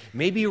saying it,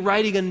 maybe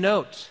writing a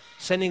note,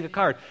 sending a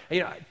card.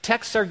 You know,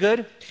 texts are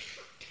good,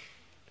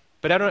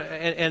 but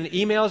and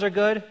emails are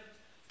good.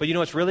 But you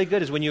know what's really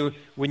good is when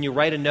you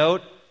write a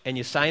note and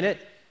you sign it,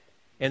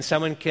 and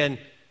someone can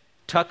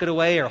tuck it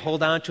away or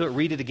hold on to it,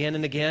 read it again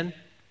and again.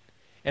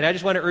 And I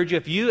just want to urge you,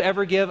 if you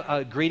ever give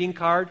a greeting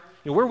card,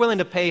 you know, we're willing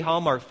to pay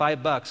Hallmark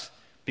 $5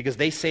 because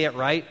they say it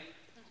right.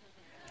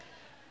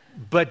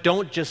 But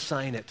don't just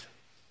sign it.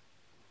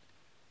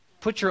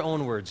 Put your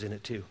own words in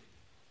it too.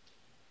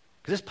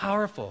 Because it's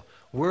powerful.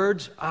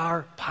 Words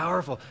are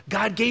powerful.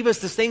 God gave us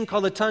this thing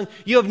called the tongue.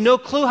 You have no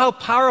clue how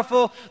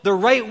powerful the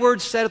right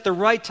words said at the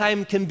right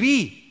time can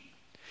be.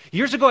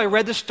 Years ago, I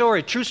read this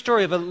story, true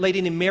story of a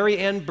lady named Mary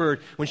Ann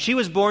Bird. When she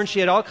was born, she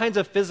had all kinds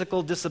of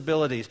physical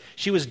disabilities.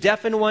 She was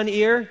deaf in one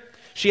ear.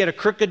 She had a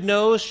crooked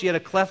nose. She had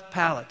a cleft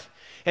palate.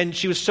 And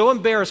she was so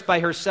embarrassed by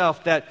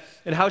herself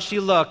and how she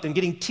looked and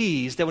getting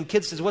teased that when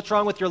kids says, what's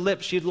wrong with your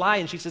lips? She'd lie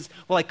and she says,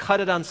 well, I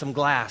cut it on some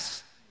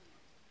glass.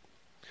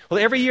 Well,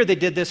 every year they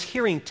did this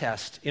hearing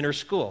test in her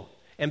school.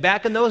 And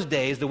back in those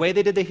days, the way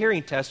they did the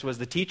hearing test was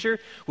the teacher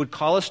would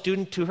call a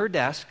student to her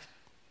desk,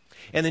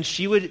 and then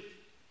she would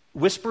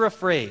whisper a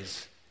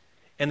phrase,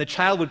 and the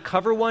child would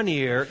cover one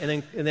ear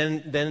and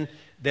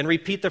then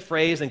repeat the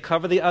phrase and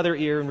cover the other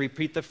ear and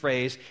repeat the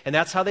phrase, and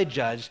that's how they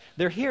judged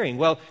their hearing.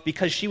 Well,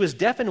 because she was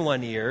deaf in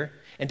one ear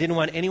and didn't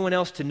want anyone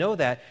else to know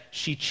that,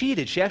 she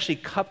cheated. She actually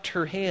cupped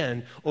her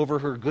hand over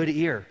her good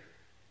ear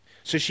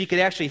so she could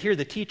actually hear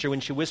the teacher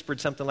when she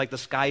whispered something like, the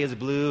sky is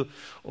blue,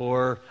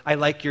 or I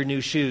like your new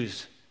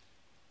shoes.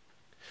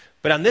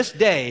 But on this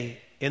day,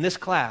 in this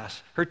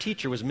class, her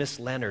teacher was Miss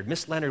Leonard.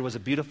 Miss Leonard was a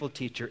beautiful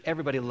teacher.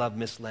 Everybody loved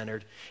Miss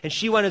Leonard. And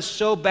she wanted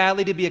so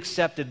badly to be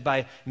accepted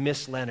by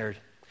Miss Leonard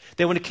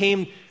that when it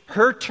came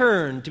her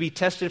turn to be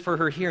tested for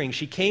her hearing,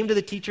 she came to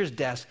the teacher's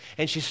desk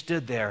and she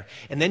stood there.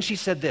 And then she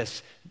said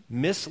this,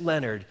 Miss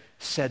Leonard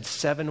said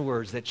 7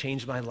 words that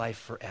changed my life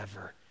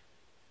forever.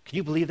 Can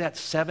you believe that?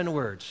 7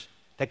 words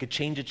that could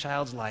change a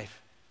child's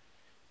life.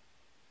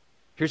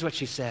 Here's what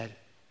she said.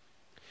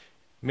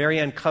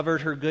 Marianne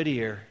covered her good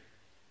ear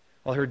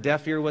while her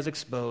deaf ear was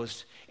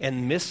exposed,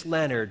 and Miss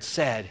Leonard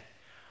said,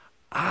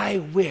 I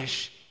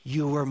wish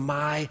you were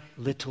my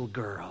little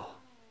girl.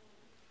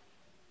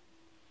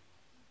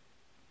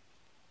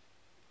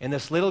 And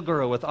this little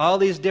girl with all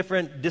these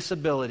different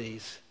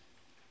disabilities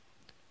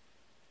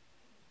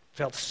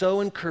felt so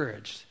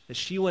encouraged that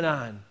she went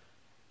on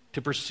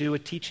to pursue a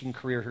teaching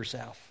career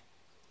herself.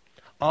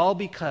 All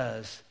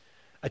because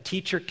a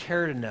teacher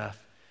cared enough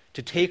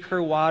to take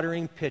her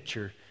watering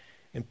pitcher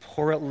and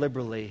pour it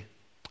liberally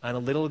on a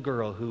little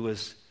girl who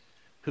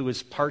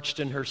was parched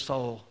in her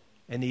soul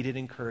and needed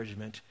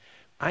encouragement.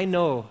 I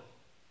know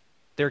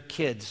there are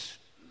kids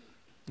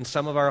in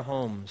some of our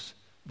homes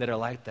that are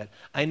like that.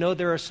 I know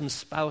there are some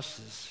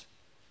spouses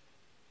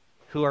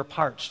who are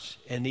parched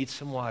and need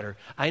some water.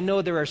 I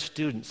know there are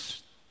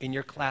students in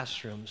your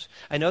classrooms.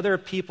 I know there are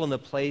people in the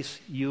place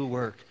you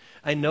work.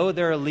 I know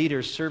there are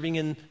leaders serving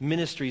in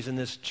ministries in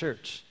this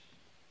church.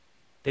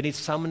 They need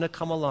someone to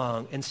come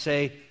along and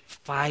say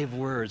 5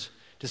 words,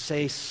 to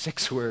say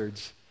 6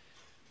 words,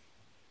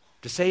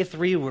 to say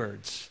 3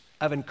 words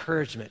of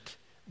encouragement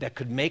that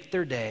could make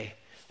their day,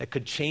 that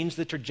could change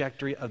the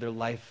trajectory of their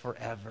life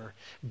forever.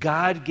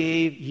 God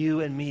gave you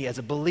and me as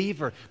a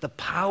believer the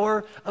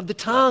power of the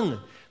tongue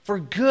for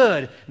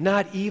good,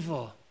 not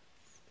evil.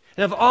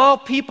 And of all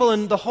people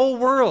in the whole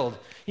world,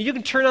 you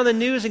can turn on the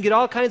news and get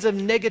all kinds of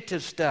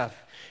negative stuff.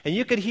 And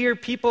you could hear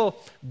people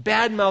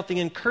bad-mouthing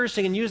and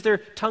cursing and use their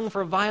tongue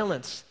for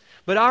violence.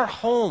 But our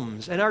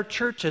homes and our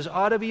churches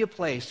ought to be a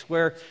place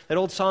where, that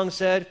old song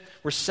said,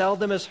 where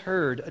seldom is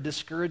heard a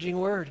discouraging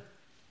word.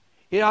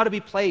 It ought to be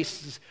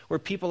places where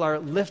people are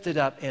lifted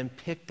up and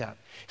picked up.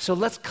 So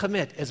let's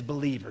commit as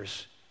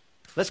believers.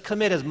 Let's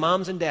commit as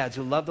moms and dads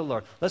who love the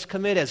Lord. Let's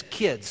commit as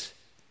kids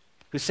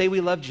who say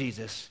we love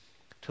Jesus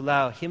to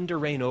allow Him to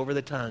reign over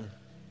the tongue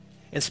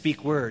and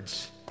speak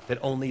words that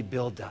only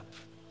build up.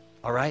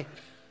 All right?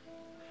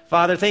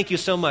 Father, thank you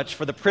so much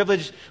for the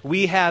privilege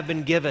we have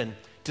been given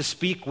to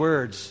speak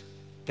words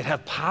that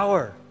have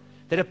power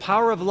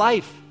of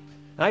life.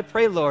 And I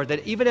pray, Lord,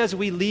 that even as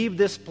we leave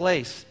this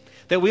place,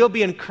 that we'll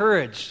be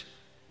encouraged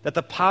that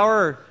the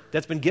power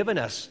that's been given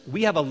us,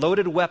 we have a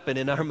loaded weapon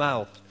in our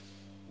mouth,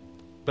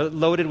 but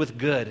loaded with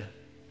good.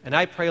 And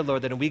I pray,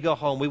 Lord, that when we go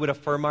home, we would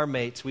affirm our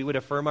mates, we would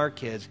affirm our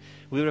kids,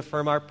 we would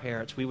affirm our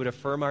parents, we would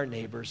affirm our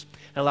neighbors,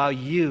 and allow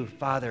you,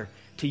 Father,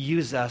 to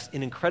use us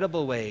in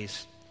incredible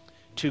ways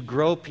to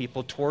grow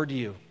people toward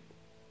you.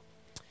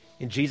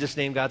 In Jesus'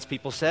 name, God's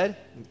people said,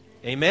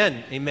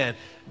 amen, amen.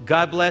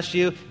 God bless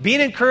you. Be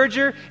an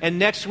encourager, and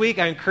next week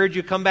I encourage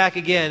you to come back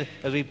again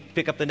as we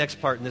pick up the next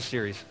part in this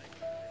series.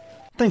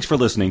 Thanks for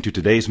listening to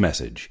today's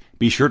message.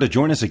 Be sure to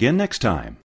join us again next time.